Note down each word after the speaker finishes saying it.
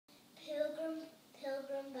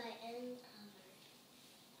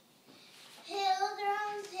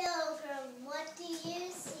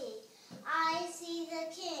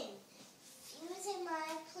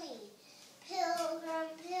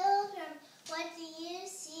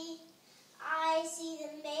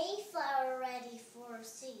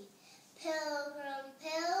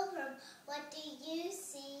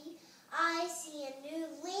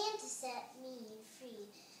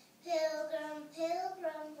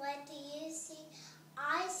what do you see?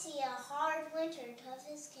 I see a hard winter, tough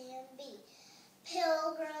as can be.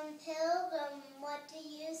 Pilgrim, pilgrim, what do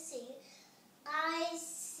you see? I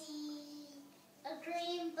see a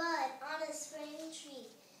green bud on a spring tree.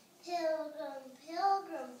 Pilgrim,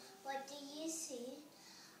 pilgrim, what do you see?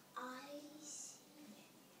 I see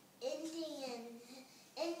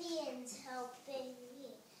Indians helping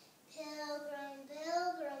me. Pilgrim,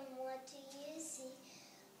 pilgrim, what do you see?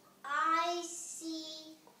 I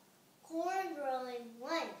see corn growing.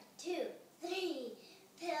 1, 2,